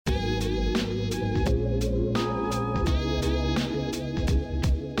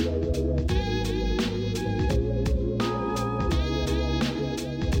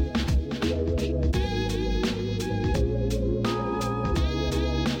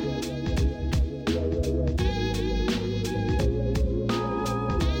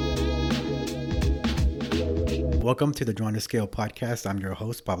Welcome to the Drawn to Scale podcast. I'm your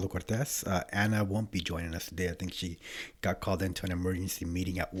host, Pablo Cortez. Anna won't be joining us today. I think she got called into an emergency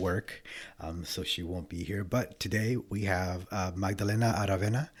meeting at work, so she won't be here. But today we have Magdalena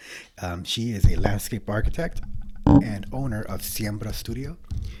Aravena. She is a landscape architect and owner of Siembra Studio.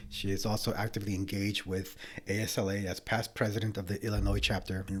 She is also actively engaged with ASLA as past president of the Illinois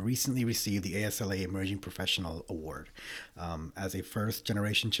chapter and recently received the ASLA Emerging Professional Award. As a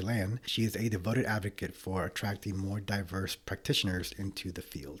first-generation Chilean, she is a devoted advocate for attracting more diverse practitioners into the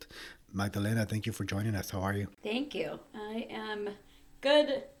field. Magdalena, thank you for joining us. How are you? Thank you. I am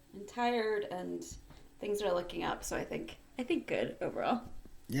good and tired, and things are looking up, so I think good overall.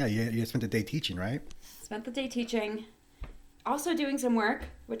 Yeah, you spent the day teaching, right? Spent the day teaching. Also doing some work,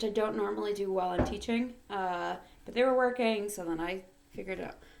 which I don't normally do while I'm teaching, but they were working, so then I figured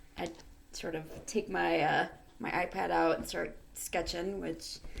out I'd sort of take my my iPad out and start sketching,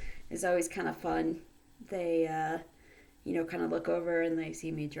 which is always kind of fun. They, kind of look over and they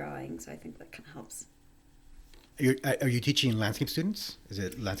see me drawing, so I think that kind of helps. Are you teaching landscape students? Is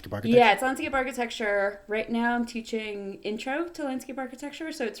it landscape architecture? Yeah, it's landscape architecture. Right now I'm teaching intro to landscape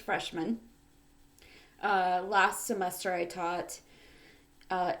architecture, so it's freshmen. Last semester I taught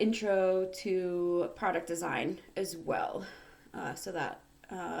intro to product design as well. So that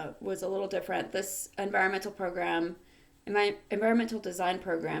was a little different. This environmental design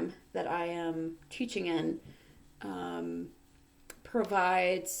program that I am teaching in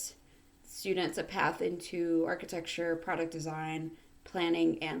provides students a path into architecture, product design,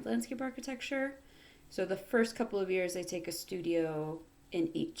 planning, and landscape architecture. So the first couple of years they take a studio in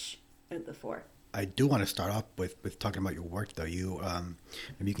each of the four. I do want to start off with talking about your work, though.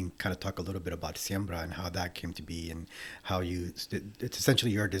 Maybe you can kind of talk a little bit about Siembra and how that came to be, and how it's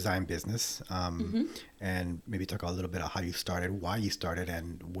essentially your design business, and maybe talk a little bit about how you started, why you started,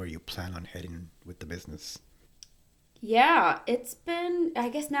 and where you plan on heading with the business. Yeah, it's been, I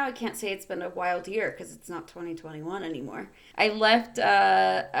guess now I can't say it's been a wild year because it's not 2021 anymore. I left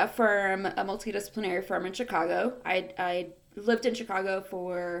a firm, a multidisciplinary firm in Chicago. I lived in Chicago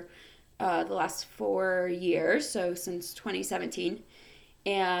for the last 4 years, so since 2017,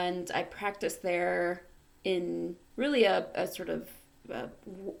 and I practiced there in really a sort of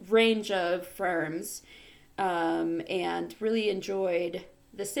range of firms, and really enjoyed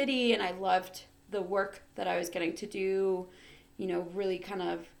the city, and I loved the work that I was getting to do, really kind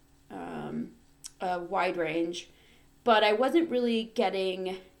of a wide range, but I wasn't really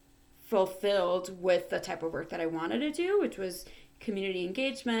getting fulfilled with the type of work that I wanted to do, which was community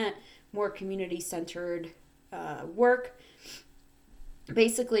engagement, more community-centered work.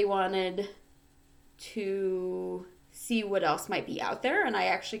 Basically wanted to see what else might be out there, and I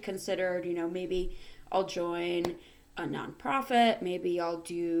actually considered, maybe I'll join a nonprofit, maybe I'll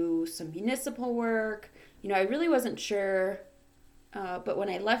do some municipal work. I really wasn't sure, but when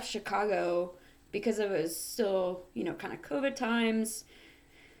I left Chicago, because it was still, kind of COVID times,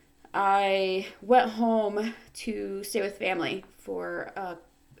 I went home to stay with family for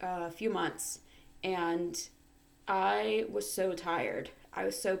a few months, and I was so tired. I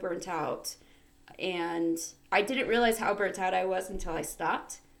was so burnt out, and I didn't realize how burnt out I was until I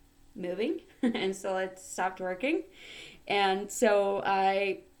stopped moving and so I stopped working. And so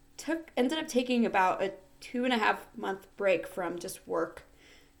I ended up taking about a 2.5 month break from just work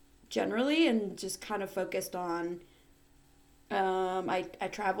generally, and just kind of focused on I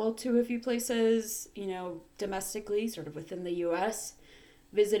traveled to a few places, domestically, sort of within the US,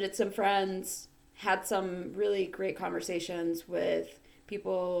 visited some friends, had some really great conversations with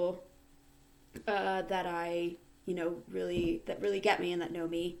people that I, that really get me and that know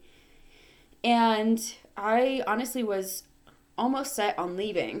me. And I honestly was almost set on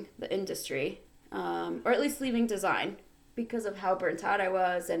leaving the industry, or at least leaving design, because of how burnt out I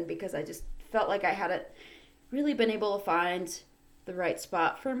was, and because I just felt like I hadn't really been able to find the right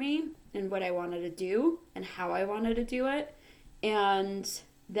spot for me and what I wanted to do and how I wanted to do it. And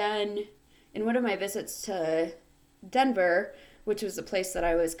then in one of my visits to Denver, which was a place that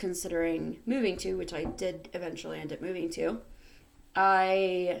I was considering moving to, which I did eventually end up moving to,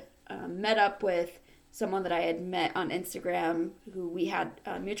 I met up with someone that I had met on Instagram, who we had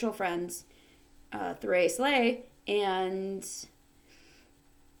mutual friends through ASLA, and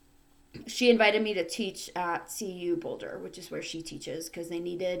she invited me to teach at CU Boulder, which is where she teaches, because they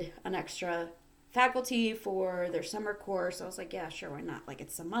needed an extra faculty for their summer course. I was like, yeah, sure, why not? Like,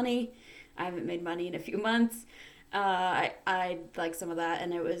 it's some money. I haven't made money in a few months. I'd like some of that,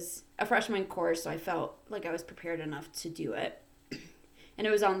 and it was a freshman course, so I felt like I was prepared enough to do it. And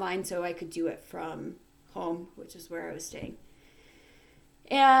it was online, so I could do it from home, which is where I was staying.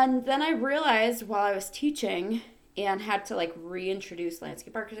 And then I realized while I was teaching, and had to like reintroduce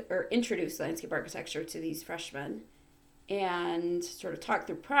introduce landscape architecture to these freshmen and sort of talk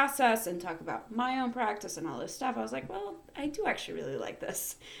through process and talk about my own practice and all this stuff. I was like, well, I do actually really like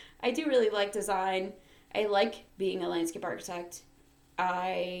this. I do really like design. I like being a landscape architect.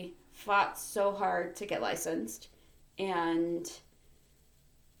 I fought so hard to get licensed, and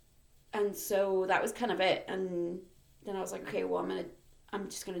so that was kind of it. And then I was like, okay, well, I'm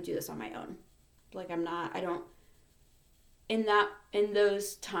just gonna do this on my own. Like I don't in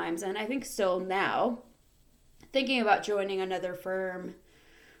those times, and I think still now, thinking about joining another firm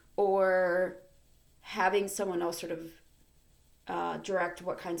or having someone else sort of direct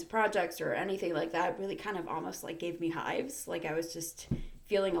what kinds of projects or anything like that really kind of almost like gave me hives. Like I was just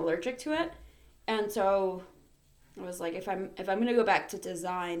feeling allergic to it. And so I was like, if I'm going to go back to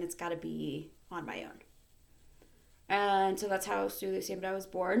design, it's got to be on my own. And so that's how Estudio Siembra was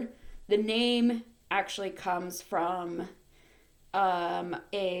born. The name actually comes from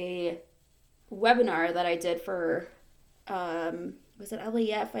a webinar that I did for, was it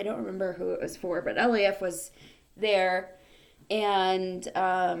LAF? I don't remember who it was for, but LAF was there. And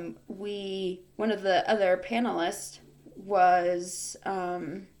one of the other panelists was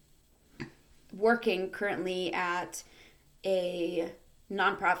working currently at a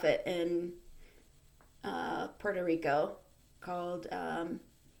nonprofit in Puerto Rico called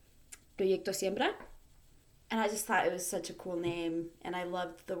Proyecto Siembra. And I just thought it was such a cool name, and I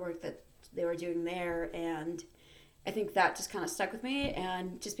loved the work that they were doing there, and I think that just kind of stuck with me.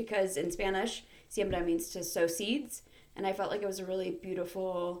 And just because in Spanish, siembra means to sow seeds, and I felt like it was a really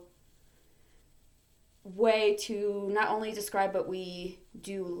beautiful way to not only describe what we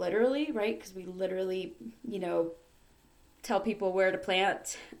do literally, right? Because we literally, tell people where to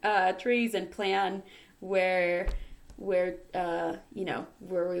plant trees and plan where we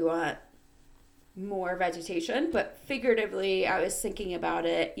want more vegetation. But figuratively, I was thinking about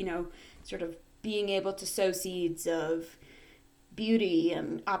it, sort of being able to sow seeds of beauty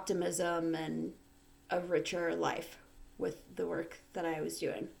and optimism and a richer life with the work that I was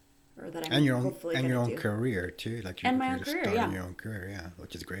doing, or that I'm hopefully going to do. And your own career too, like and my own career, your own career, yeah,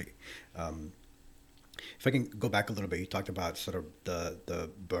 which is great. If I can go back a little bit, you talked about sort of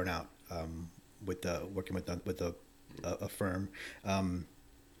the burnout with working with a firm.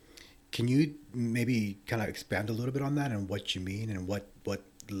 Can you maybe kind of expand a little bit on that and what you mean and what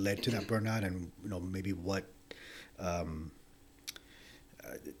led to that burnout, and maybe what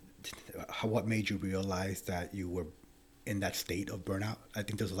made you realize that you were in that state of burnout? I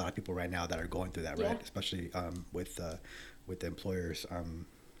think there's a lot of people right now that are going through that, right? Especially with the employers.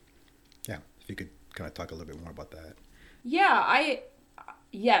 If you could kind of talk a little bit more about that.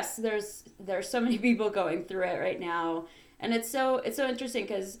 Yes, there's so many people going through it right now, and it's so interesting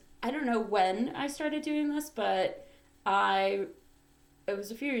because I don't know when I started doing this, but it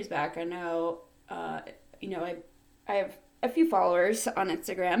was a few years back. I know, I have a few followers on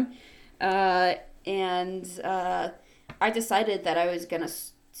Instagram, and I decided that I was going to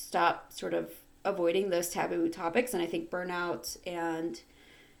stop sort of avoiding those taboo topics. And I think burnout and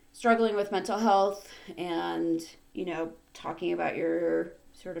struggling with mental health and, talking about your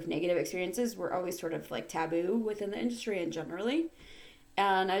sort of negative experiences were always sort of like taboo within the industry and generally.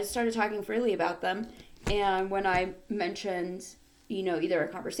 And I just started talking freely about them. And when I mentioned, either a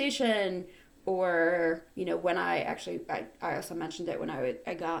conversation or, when I also mentioned it when I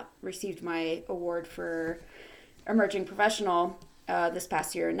received my award for emerging professional this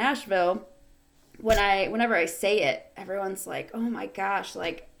past year in Nashville. Whenever I say it, everyone's like, oh my gosh,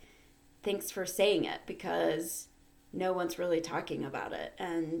 like, thanks for saying it, because no one's really talking about it.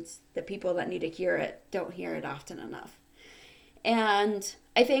 And the people that need to hear it don't hear it often enough. And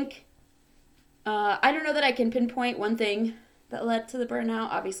I think, I don't know that I can pinpoint one thing that led to the burnout.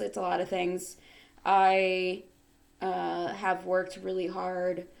 Obviously, it's a lot of things. I have worked really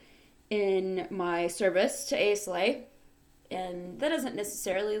hard in my service to ASLA, and that doesn't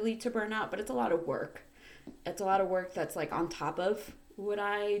necessarily lead to burnout, but it's a lot of work. It's a lot of work that's like on top of what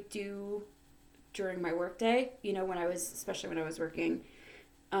I do during my workday. Especially when I was working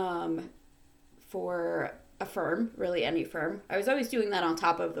for a firm, really any firm, I was always doing that on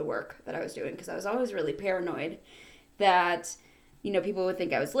top of the work that I was doing, because I was always really paranoid that, people would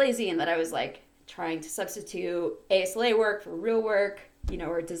think I was lazy and that I was like trying to substitute ASLA work for real work,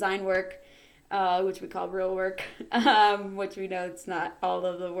 or design work, which we call real work, which we know it's not all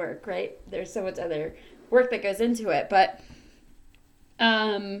of the work, right? There's so much other work that goes into it. But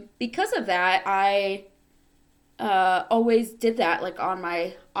because of that, I always did that like on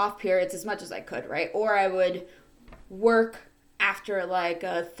my off periods as much as I could, right? Or I would work after like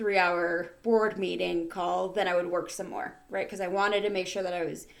a 3-hour board meeting call, then I would work some more, right? Because I wanted to make sure that I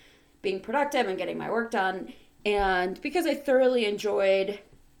was being productive and getting my work done. And because I thoroughly enjoyed,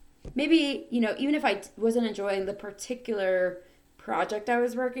 maybe, even if I wasn't enjoying the particular project I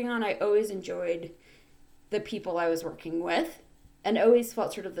was working on, I always enjoyed the people I was working with and always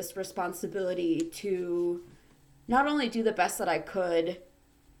felt sort of this responsibility to not only do the best that I could,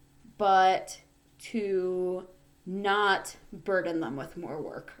 but to not burden them with more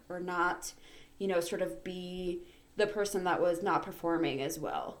work or not, sort of be the person that was not performing as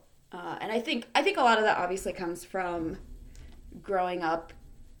well. And I think a lot of that obviously comes from growing up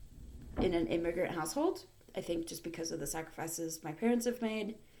in an immigrant household. I think just because of the sacrifices my parents have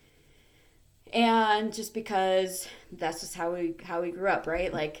made, and just because that's just how we grew up,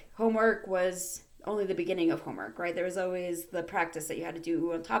 right? Like homework was only the beginning of homework, right? There was always the practice that you had to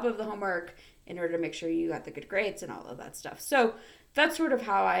do on top of the homework in order to make sure you got the good grades and all of that stuff. So that's sort of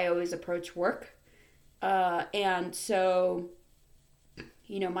how I always approach work. And so,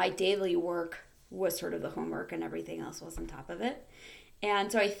 my daily work was sort of the homework and everything else was on top of it.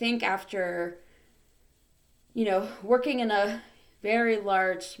 And so I think after, working in a very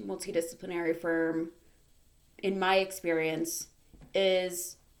large multidisciplinary firm, in my experience,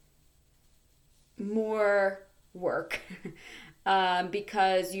 is more work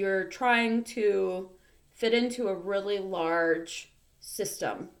because you're trying to fit into a really large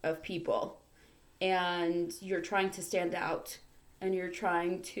system of people and you're trying to stand out and you're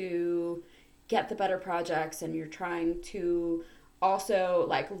trying to get the better projects and you're trying to also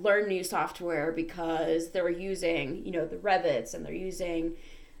like learn new software because they're using, the Revits and they're using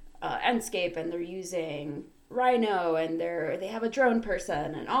Enscape and they're using Rhino and they have a drone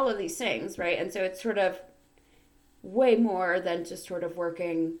person and all of these things, right? And so it's sort of way more than just sort of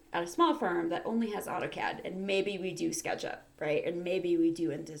working at a small firm that only has AutoCAD and maybe we do SketchUp, right? And maybe we do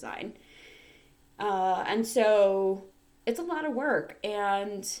InDesign. And so it's a lot of work,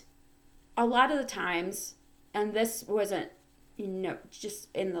 and a lot of the times, and this wasn't, just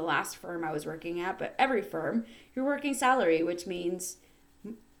in the last firm I was working at, but every firm, you're working salary, which means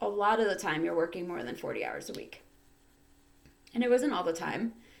a lot of the time you're working more than 40 hours a week. And it wasn't all the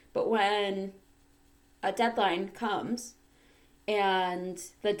time, but when a deadline comes and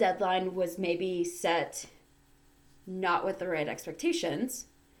the deadline was maybe set not with the right expectations,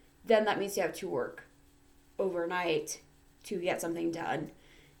 then that means you have to work overnight to get something done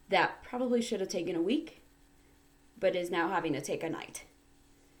that probably should have taken a week, but is now having to take a night,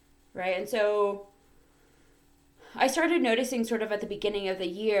 right? And so I started noticing sort of at the beginning of the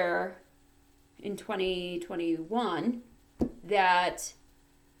year in 2021 that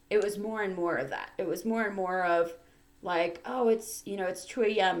it was more and more of that. It was more and more of like, oh, it's 2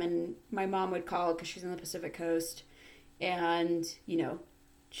 a.m. and my mom would call because she's on the Pacific Coast and,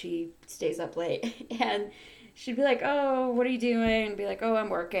 she stays up late and she'd be like, oh, what are you doing? And be like, oh, I'm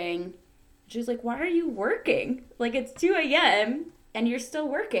working. She was like, why are you working? Like, it's 2 a.m. and you're still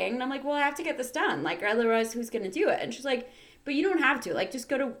working. And I'm like, well, I have to get this done. Like, otherwise, who's going to do it? And she's like, but you don't have to. Like, just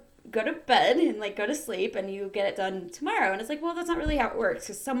go to bed and, like, go to sleep and you get it done tomorrow. And it's like, well, that's not really how it works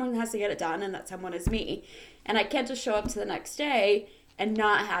because someone has to get it done and that someone is me. And I can't just show up to the next day and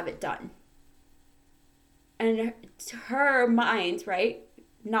not have it done. And to her mind, right,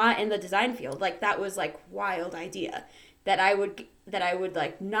 not in the design field, like, that was, like, wild idea that I would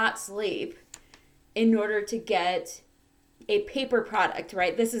like not sleep in order to get a paper product,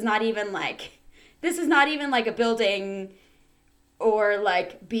 right? This is not even like a building or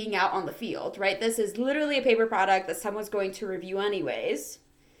like being out on the field, right? This is literally a paper product that someone's going to review anyways,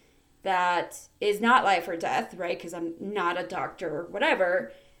 that is not life or death, right? Because I'm not a doctor or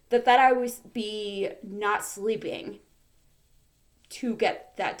whatever, that I would be not sleeping to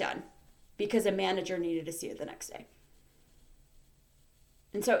get that done because a manager needed to see it the next day.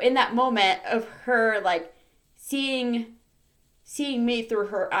 And so in that moment of her, like, seeing me through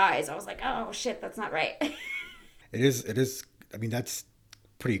her eyes, I was like, oh, shit, that's not right. It is. I mean, that's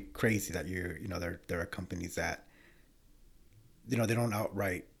pretty crazy that there are companies that, they don't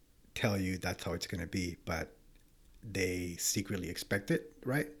outright tell you that's how it's going to be, but they secretly expect it,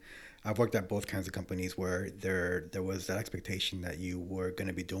 right? I've worked at both kinds of companies where there was that expectation that you were going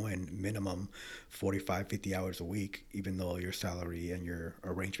to be doing minimum 45, 50 hours a week, even though your salary and your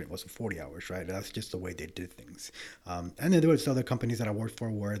arrangement wasn't 40 hours, right? That's just the way they did things. And then there was other companies that I worked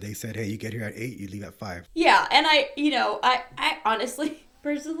for where they said, hey, you get here at 8, you leave at 5. Yeah, and I honestly,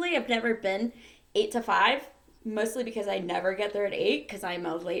 personally, I've never been 8 to 5, mostly because I never get there at 8 because I'm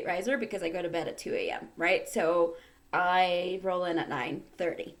a late riser because I go to bed at 2 a.m., right? So I roll in at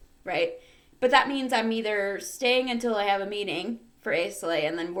 9:30. Right? But that means I'm either staying until I have a meeting for ASLA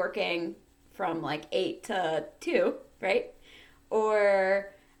and then working from like 8 to 2, right?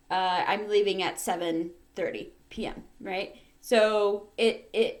 Or I'm leaving at 7:30 p.m., right? So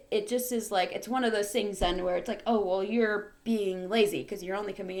it just is like, it's one of those things then where it's like, oh, well, you're being lazy because you're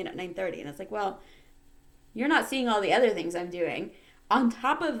only coming in at 9:30. And it's like, well, you're not seeing all the other things I'm doing. On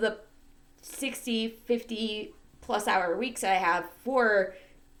top of the 60, 50 plus hour weeks I have for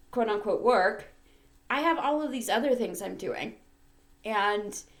quote unquote work, I have all of these other things I'm doing.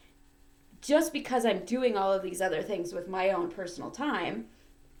 And just because I'm doing all of these other things with my own personal time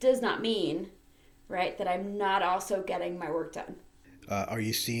does not mean, right, that I'm not also getting my work done. Are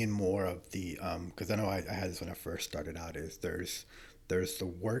you seeing more of the, because I know I had this when I first started out, is there's the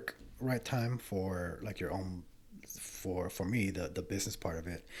work right time for like your own, for me, the business part of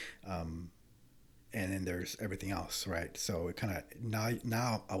it. And then there's everything else, right? So it kind of,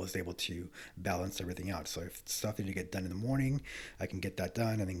 now I was able to balance everything out. So if stuff need to get done in the morning, I can get that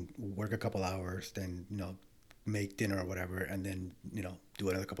done and then work a couple hours, then make dinner or whatever, and then do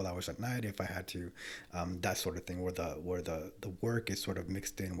another couple hours at night if I had to, that sort of thing, where the work is sort of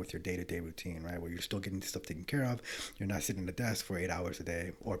mixed in with your day-to-day routine, right? Where you're still getting stuff taken care of, you're not sitting at the desk for 8 hours a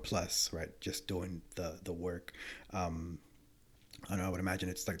day or plus, right? Just doing the work. I know, I would imagine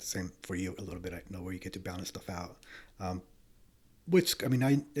it's like the same for you a little bit, where you get to balance stuff out. Which, I mean,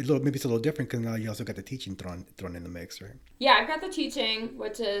 maybe it's a little different because now you also got the teaching thrown in the mix, right? Yeah, I've got the teaching,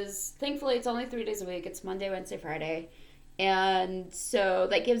 which is, thankfully, it's only 3 days a week. It's Monday, Wednesday, Friday. And so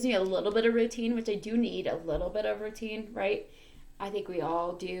that gives me a little bit of routine, which I do need a little bit of routine, right? I think we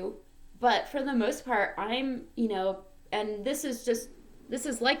all do. But for the most part, I'm, and this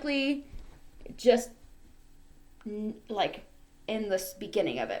is likely just like in the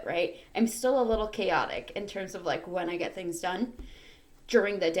beginning of it, right? I'm still a little chaotic in terms of like when I get things done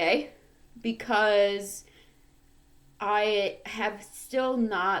during the day, because I have still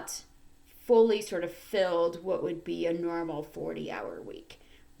not fully sort of filled what would be a normal 40-hour week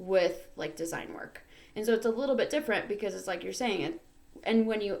with like design work. And so it's a little bit different because it's like you're saying it, and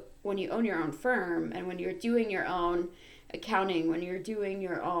when you own your own firm and when you're doing your own accounting, when you're doing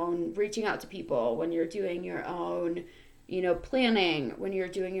your own reaching out to people, when you're doing your own planning, when you're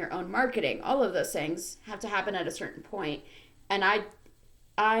doing your own marketing, all of those things have to happen at a certain point. And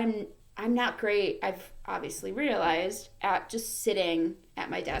I'm not great, I've obviously realized, at just sitting at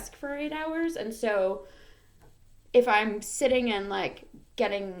my desk for 8 hours. And so if I'm sitting and like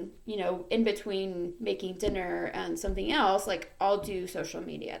getting, in between making dinner and something else, like I'll do social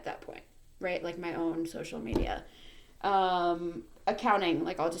media at that point, right? Like my own social media. Accounting,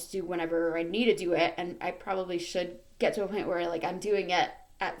 like I'll just do whenever I need to do it. And I probably should get to a point where like I'm doing it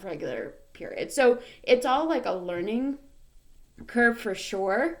at regular periods. So it's all like a learning curve for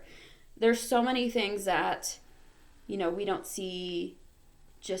sure. There's so many things that, we don't see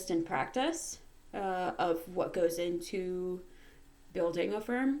just in practice of what goes into building a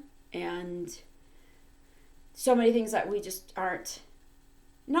firm, and so many things that we just aren't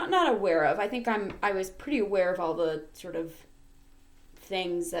not aware of. I think I was pretty aware of all the sort of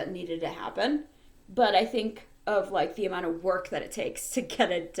things that needed to happen, but I think of like the amount of work that it takes to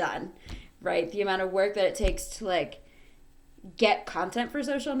get it done, right? The amount of work that it takes to like get content for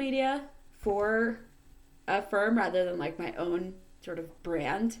social media for a firm rather than like my own sort of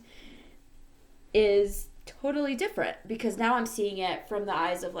brand is totally different, because now I'm seeing it from the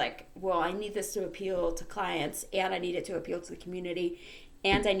eyes of like, well, I need this to appeal to clients, and I need it to appeal to the community,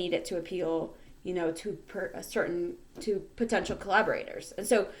 and I need it to appeal, to potential collaborators. And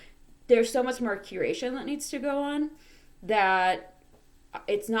so there's so much more curation that needs to go on, that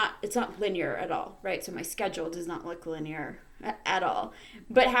it's not linear at all, right? So my schedule does not look linear at all.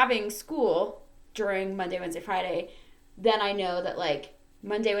 But having school during Monday, Wednesday, Friday, then I know that like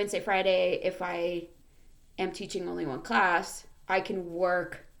Monday, Wednesday, Friday, if I am teaching only one class, I can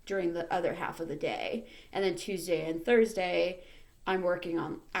work during the other half of the day. And then Tuesday and Thursday, I'm working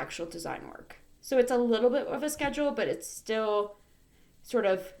on actual design work. So it's a little bit of a schedule, but it's still sort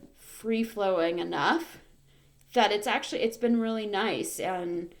of free-flowing enough that it's been really nice.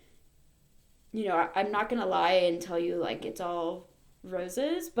 And, I'm not going to lie and tell you like it's all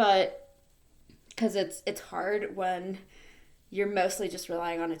roses, but because it's hard when you're mostly just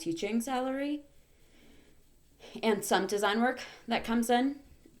relying on a teaching salary and some design work that comes in.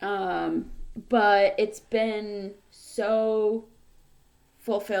 But it's been so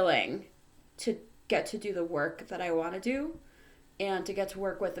fulfilling to get to do the work that I want to do, and to get to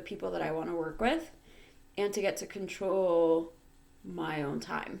work with the people that I want to work with, and to get to control my own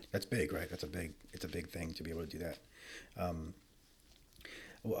time. That's big, right? It's a big thing to be able to do that.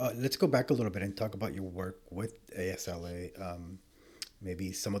 Well, let's go back a little bit and talk about your work with ASLA.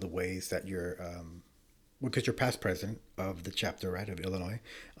 Maybe some of the ways that because you're past president of the chapter, right, of Illinois.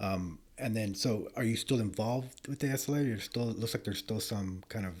 And then, so are you still involved with the ASLA? You're still, it looks like there's still some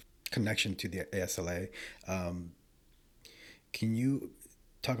kind of connection to the ASLA. Um, can you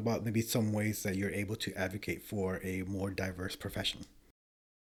talk about maybe some ways that you're able to advocate for a more diverse profession?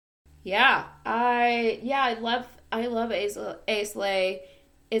 I love ASLA.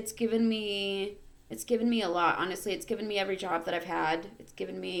 It's given me a lot. Honestly, it's given me every job that I've had. It's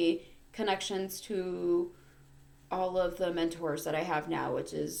given me connections to all of the mentors that I have now,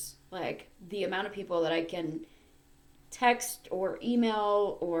 which is like the amount of people that I can text or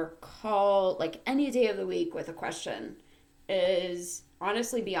email or call like any day of the week with a question is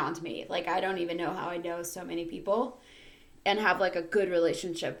honestly beyond me. Like I don't even know how I know so many people and have like a good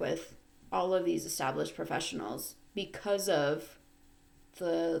relationship with all of these established professionals because of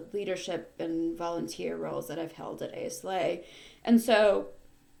the leadership and volunteer roles that I've held at ASLA. And so,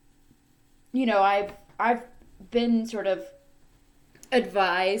 I've been sort of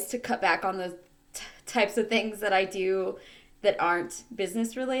advised to cut back on the types of things that I do that aren't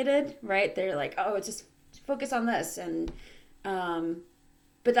business related, right? They're like, oh, just focus on this. And,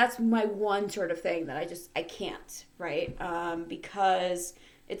 but that's my one sort of thing that I can't, right? Because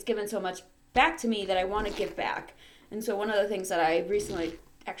it's given so much back to me that I want to give back. And so one of the things that I recently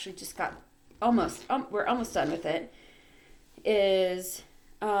actually just got we're almost done with it, is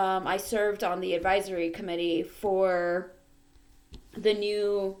I served on the advisory committee for the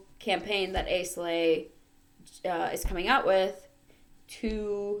new campaign that ASLA is coming out with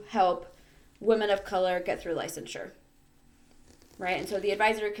to help women of color get through licensure, right? And so the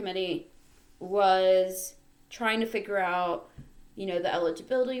advisory committee was trying to figure out, the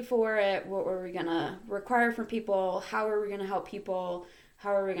eligibility for it. What were we going to require from people? How are we going to help people?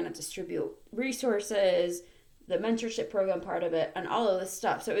 How are we going to distribute resources? The mentorship program part of it and all of this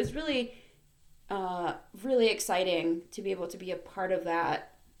stuff. So it was really, really exciting to be able to be a part of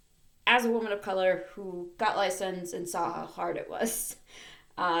that as a woman of color who got licensed and saw how hard it was.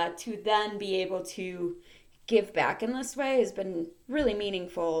 To then be able to give back in this way has been really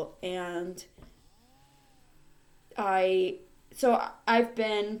meaningful. And I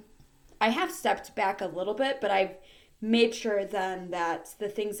have stepped back a little bit, but I've made sure then that the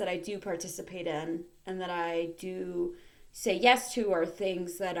things that I do participate in and that I do say yes to are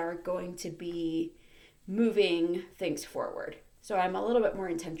things that are going to be moving things forward. So I'm a little bit more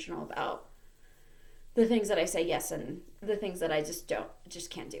intentional about the things that I say yes and the things that I just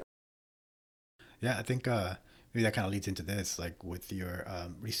can't do. Yeah, I think maybe that kind of leads into this, like with your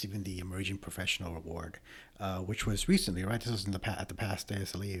receiving the Emerging Professional Award, which was recently, right? This was at the past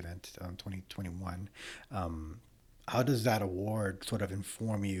ASLE event, 2021. How does that award sort of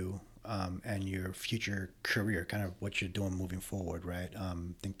inform you and your future career, kind of what you're doing moving forward, right?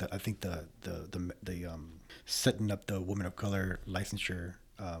 I think the setting up the Women of Color licensure.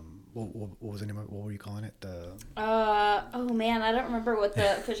 What was the name of it? What were you calling it? Oh man, I don't remember what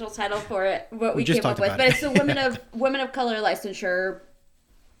the official title for it, what we just came up talked with, about but it. it's the Women of Color licensure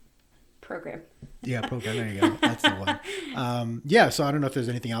program. Yeah, program. There you go. That's the one. Yeah. So I don't know if there's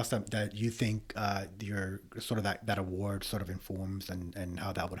anything else that you think your sort of that award sort of informs and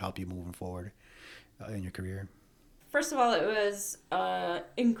how that would help you moving forward in your career. First of all, it was an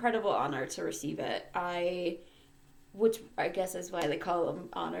incredible honor to receive it. Which I guess is why they call them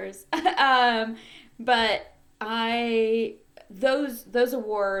honors. But those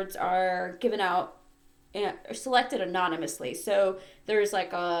awards are given out, are selected anonymously. So there's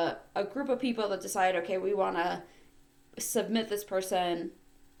like a group of people that decide, okay, we want to submit this person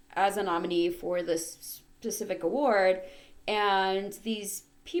as a nominee for this specific award. And these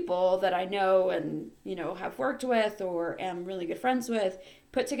people that I know and, have worked with or am really good friends with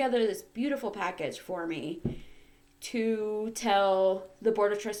put together this beautiful package for me to tell the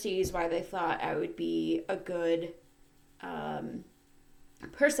board of trustees why they thought I would be a good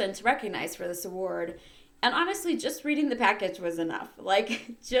person to recognize for this award. And honestly, just reading the package was enough.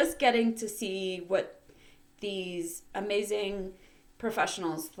 Like, just getting to see what these amazing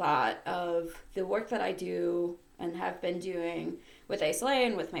professionals thought of the work that I do and have been doing with ASLA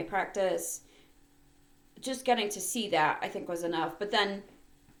and with my practice, just getting to see that, I think, was enough. But then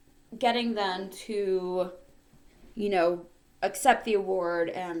getting them to accept the award,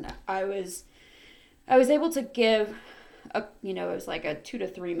 and I was able to give it was like a 2 to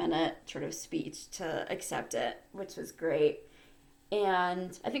 3 minute sort of speech to accept it, which was great.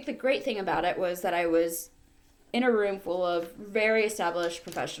 And I think the great thing about it was that I was in a room full of very established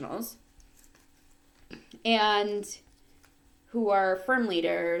professionals and who are firm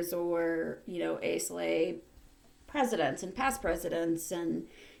leaders or, ASLA presidents and past presidents and,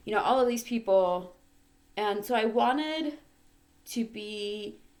 all of these people. And so I wanted to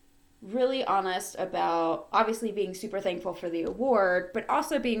be really honest about obviously being super thankful for the award, but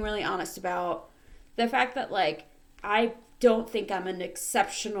also being really honest about the fact that, like, I don't think I'm an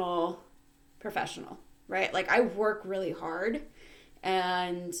exceptional professional, right? Like, I work really hard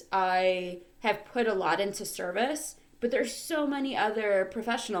and I have put a lot into service, but there's so many other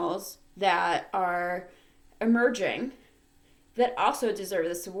professionals that are emerging that also deserve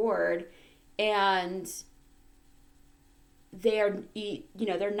this award, and they're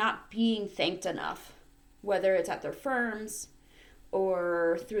not being thanked enough, whether it's at their firms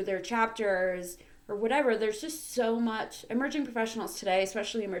or through their chapters or whatever. There's just so much. Emerging professionals today,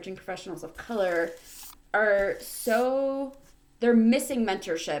 especially emerging professionals of color, they're missing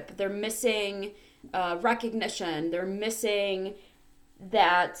mentorship, they're missing recognition, they're missing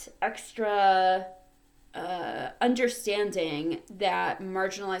that extra understanding that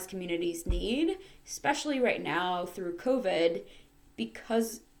marginalized communities need, especially right now through COVID,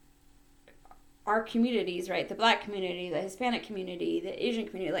 because our communities, right, the Black community, the Hispanic community, the Asian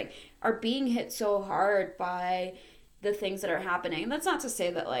community, like, are being hit so hard by the things that are happening. And that's not to say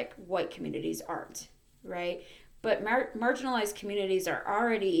that, like, white communities aren't, right? But marginalized communities are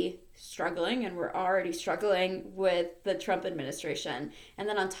already struggling, and we're already struggling with the Trump administration. And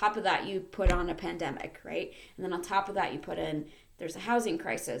then on top of that, you put on a pandemic, right? And then on top of that, you put in, there's a housing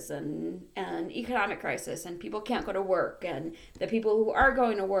crisis and an economic crisis, and people can't go to work, and the people who are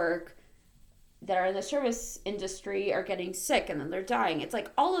going to work that are in the service industry are getting sick, and then they're dying. It's like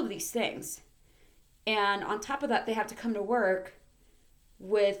all of these things. And on top of that, they have to come to work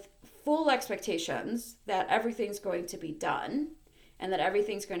with full expectations that everything's going to be done and that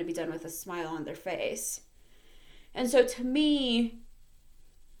everything's going to be done with a smile on their face. And so to me,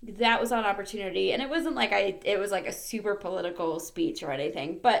 that was an opportunity. And it wasn't like it was like a super political speech or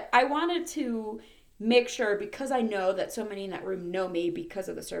anything, but I wanted to make sure, because I know that so many in that room know me because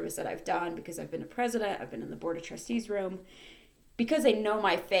of the service that I've done, because I've been a president, I've been in the board of trustees room, because they know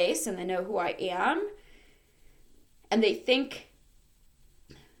my face and they know who I am, and they think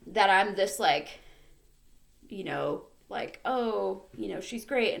that I'm this, like, oh, she's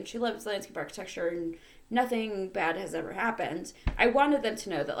great and she loves landscape architecture and nothing bad has ever happened. I wanted them to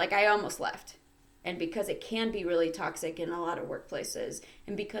know that, like, I almost left. And because it can be really toxic in a lot of workplaces,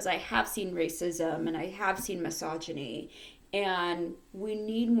 and because I have seen racism and I have seen misogyny, and we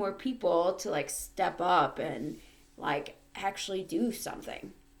need more people to, like, step up and, like, actually do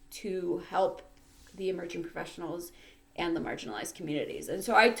something to help the emerging professionals and the marginalized communities. And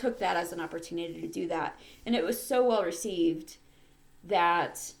so I took that as an opportunity to do that. And it was so well received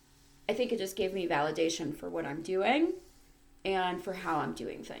that I think it just gave me validation for what I'm doing and for how I'm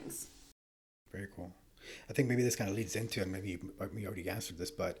doing things. Very cool. I think maybe this kind of leads into, and maybe you already answered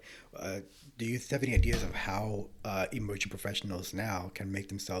this, but do you have any ideas of how emerging professionals now can make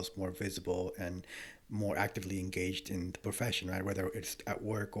themselves more visible and more actively engaged in the profession, right? Whether it's at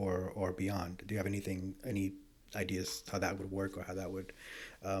work or beyond. Do you have any ideas how that would work, or how that would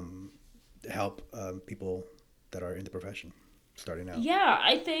help people that are in the profession starting out? Yeah,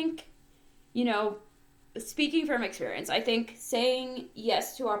 I think, speaking from experience, I think saying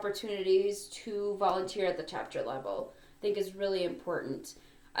yes to opportunities to volunteer at the chapter level, I think, is really important.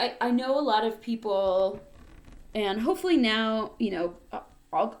 I know a lot of people, and hopefully now,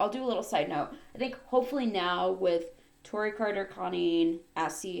 I'll do a little side note. I think hopefully now with Tory Carter-Conning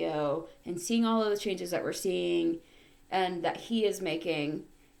as CEO and seeing all of the changes that we're seeing and that he is making,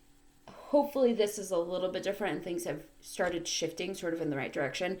 hopefully this is a little bit different and things have started shifting sort of in the right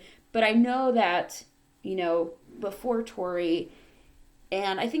direction. But I know that, before Tory,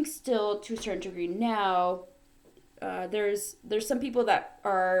 and I think still to a certain degree now, there's some people that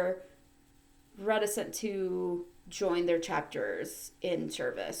are reticent to join their chapters in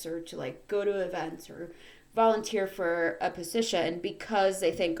service, or to, like, go to events or volunteer for a position because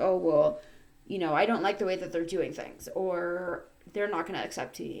they think, oh, well, I don't like the way that they're doing things, or they're not going to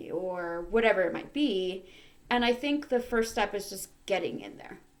accept me, or whatever it might be. And I think the first step is just getting in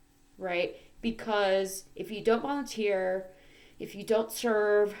there, right? Because if you don't volunteer, if you don't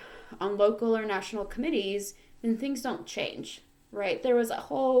serve on local or national committees, then things don't change, right? There was a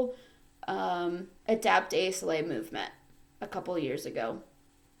whole Adapt ASLA movement a couple of years ago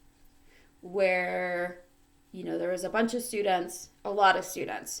where, there was a bunch of students, a lot of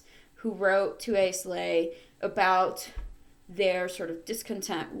students, who wrote to ASLA about their sort of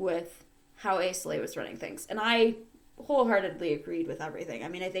discontent with how ASLA was running things. And I wholeheartedly agreed with everything. I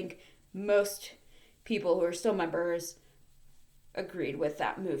mean, I think most people who are still members agreed with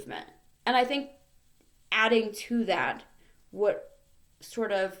that movement. And I think adding to that, what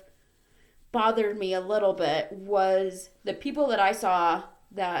sort of bothered me a little bit was the people that I saw,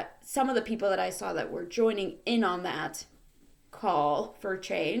 that some of the people that I saw that were joining in on that call for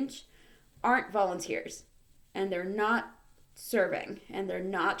change aren't volunteers, and they're not serving, and they're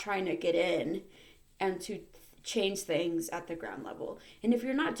not trying to get in and to change things at the ground level. And if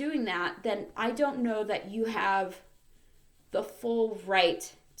you're not doing that, then I don't know that you have the full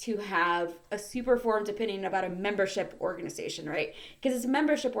right to have a super formed opinion about a membership organization, right? Because it's a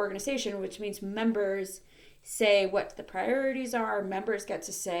membership organization, which means members say what the priorities are. Members get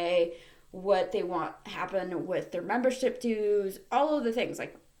to say what they want happen with their membership dues, all of the things.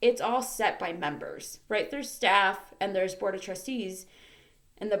 Like, it's all set by members, right? There's staff and there's board of trustees,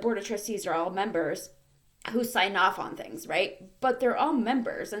 and the board of trustees are all members who sign off on things, right? But they're all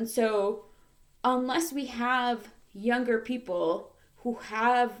members. And so unless we have younger people who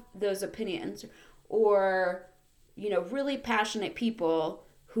have those opinions, or, you know, really passionate people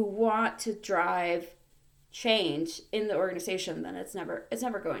who want to drive change in the organization, then it's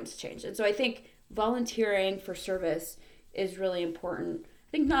never going to change. And so I think volunteering for service is really important.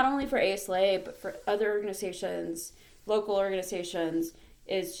 I think not only for ASLA, but for other organizations, local organizations,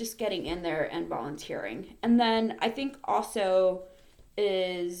 is just getting in there and volunteering. And then I think also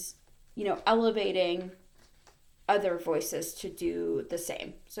is, you know, elevating other voices to do the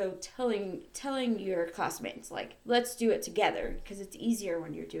same. So telling your classmates, like, let's do it together, because it's easier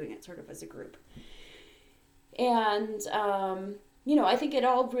when you're doing it sort of as a group. And, you know, I think it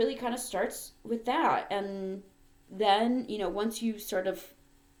all really kind of starts with that. And then, you know, once you've sort of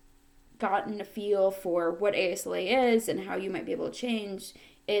gotten a feel for what ASLA is and how you might be able to change,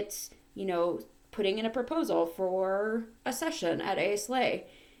 it's, you know, putting in a proposal for a session at ASLA.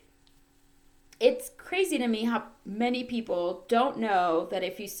 It's crazy to me how many people don't know that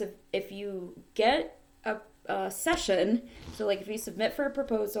if you get a session, so like if you submit for a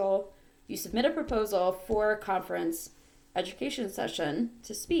proposal, you submit a proposal for a conference education session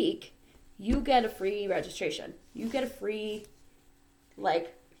to speak, you get a free registration. You get a free,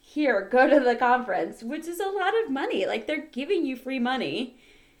 like, here, go to the conference, which is a lot of money. Like, they're giving you free money.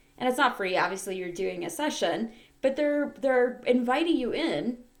 And it's not free, obviously you're doing a session, but they're inviting you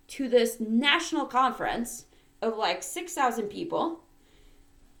in to this national conference of like 6,000 people,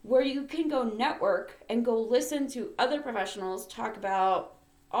 where you can go network and go listen to other professionals talk about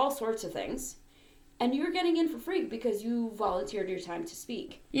all sorts of things. And you're getting in for free because you volunteered your time to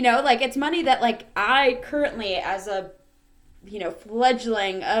speak. You know, like, it's money that, like, I currently, as a, you know,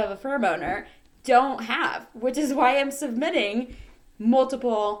 fledgling of a firm owner, don't have, which is why I'm submitting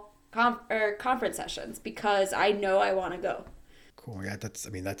multiple conference sessions, because I know I want to go. Cool. Yeah, that's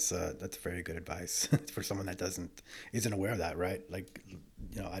very good advice for someone that isn't aware of that, right? Like, you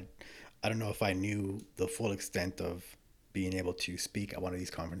know, I don't know if I knew the full extent of being able to speak at one of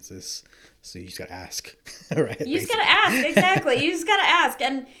these conferences. So you just gotta ask, right? You just gotta ask, exactly. You just gotta ask.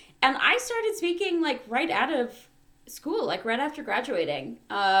 And I started speaking like right out of school, like right after graduating,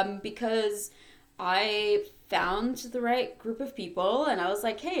 because I found the right group of people, and I was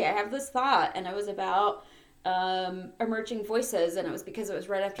like, hey, I have this thought, and it was about emerging voices, and it was because it was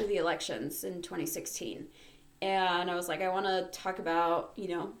right after the elections in 2016. And I was like, I want to talk about, you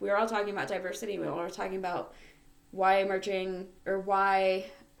know, we were all talking about diversity, we were all talking about why emerging, or why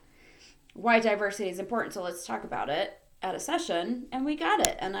diversity is important, so let's talk about it at a session. And we got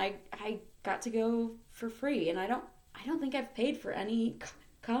it, and I got to go for free, and I don't think I've paid for any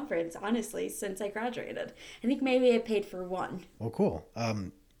conference, honestly, since I graduated. I think maybe I paid for one. Oh, cool.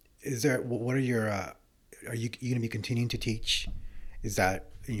 What are your are you going to be continuing to teach? Is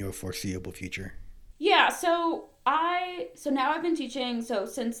that in your foreseeable future? Yeah, so now I've been teaching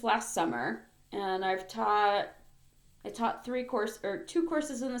since last summer, and I taught two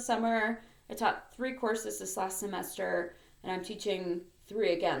courses in the summer. I taught 3 courses this last semester, and I'm teaching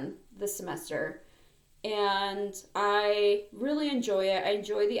 3 again this semester. And I really enjoy it. I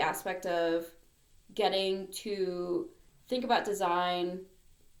enjoy the aspect of getting to think about design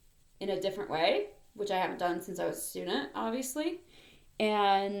in a different way, which I haven't done since I was a student, obviously.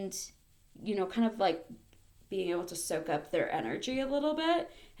 And, you know, kind of like being able to soak up their energy a little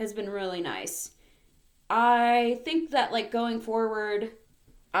bit has been really nice. I think that, like, going forward,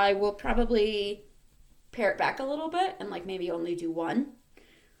 I will probably pare it back a little bit and, like, maybe only do 1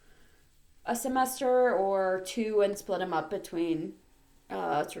 a semester or 2, and split them up between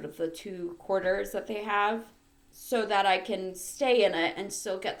sort of the 2 quarters that they have, so that I can stay in it and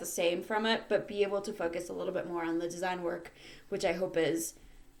still get the same from it, but be able to focus a little bit more on the design work, which I hope is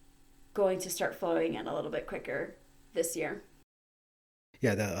going to start flowing in a little bit quicker this year.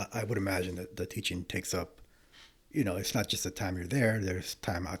 Yeah, I would imagine that the teaching takes up, it's not just the time you're there. There's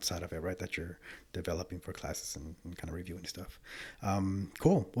time outside of it, right? That you're developing for classes and kind of reviewing stuff.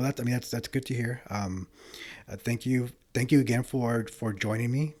 Cool. Well, that's good to hear. Thank you again for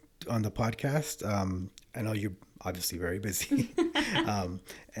joining me on the podcast. I know you're obviously very busy,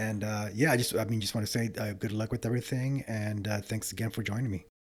 and yeah, just want to say good luck with everything, and thanks again for joining me.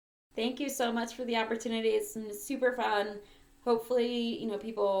 Thank you so much for the opportunity. It's been super fun. Hopefully,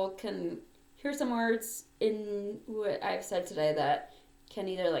 people can hear some words in what I've said today that can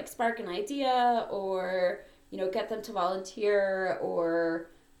either like spark an idea or, get them to volunteer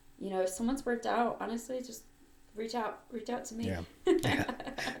or, if someone's burnt out, honestly, just reach out to me. Yeah.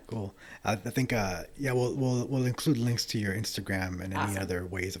 Cool. I think yeah, we'll include links to your Instagram and any Awesome. other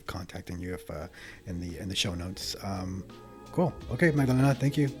ways of contacting you if in the show notes. Cool. Okay, Magdalena,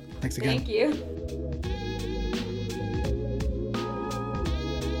 thank you. Thanks again. Thank you.